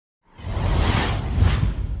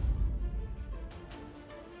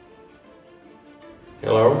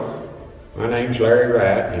Hello, my name's Larry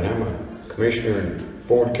Wright, and I'm a commissioner in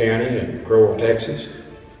Foard County in Crowell, Texas.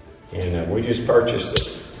 And we just purchased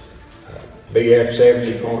the BF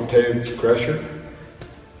 70.2 crusher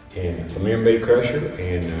and from MB crusher,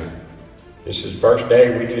 and this is the first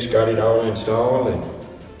day we just got it all installed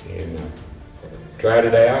and tried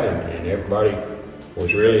it out, and everybody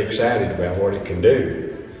was really excited about what it can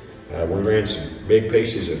do. We ran some big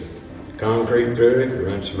pieces of concrete through it, we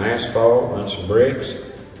run some asphalt, run some bricks,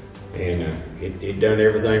 and it done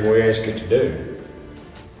everything we asked it to do.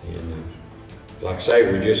 And like I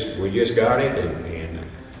say, we just got it, and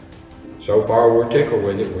so far we're tickled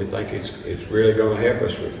with it. We think it's really going to help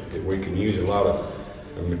us. We can use a lot of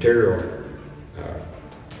material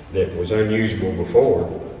that was unusable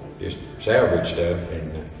before, just salvage stuff,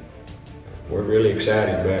 and we're really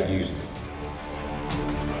excited about using it.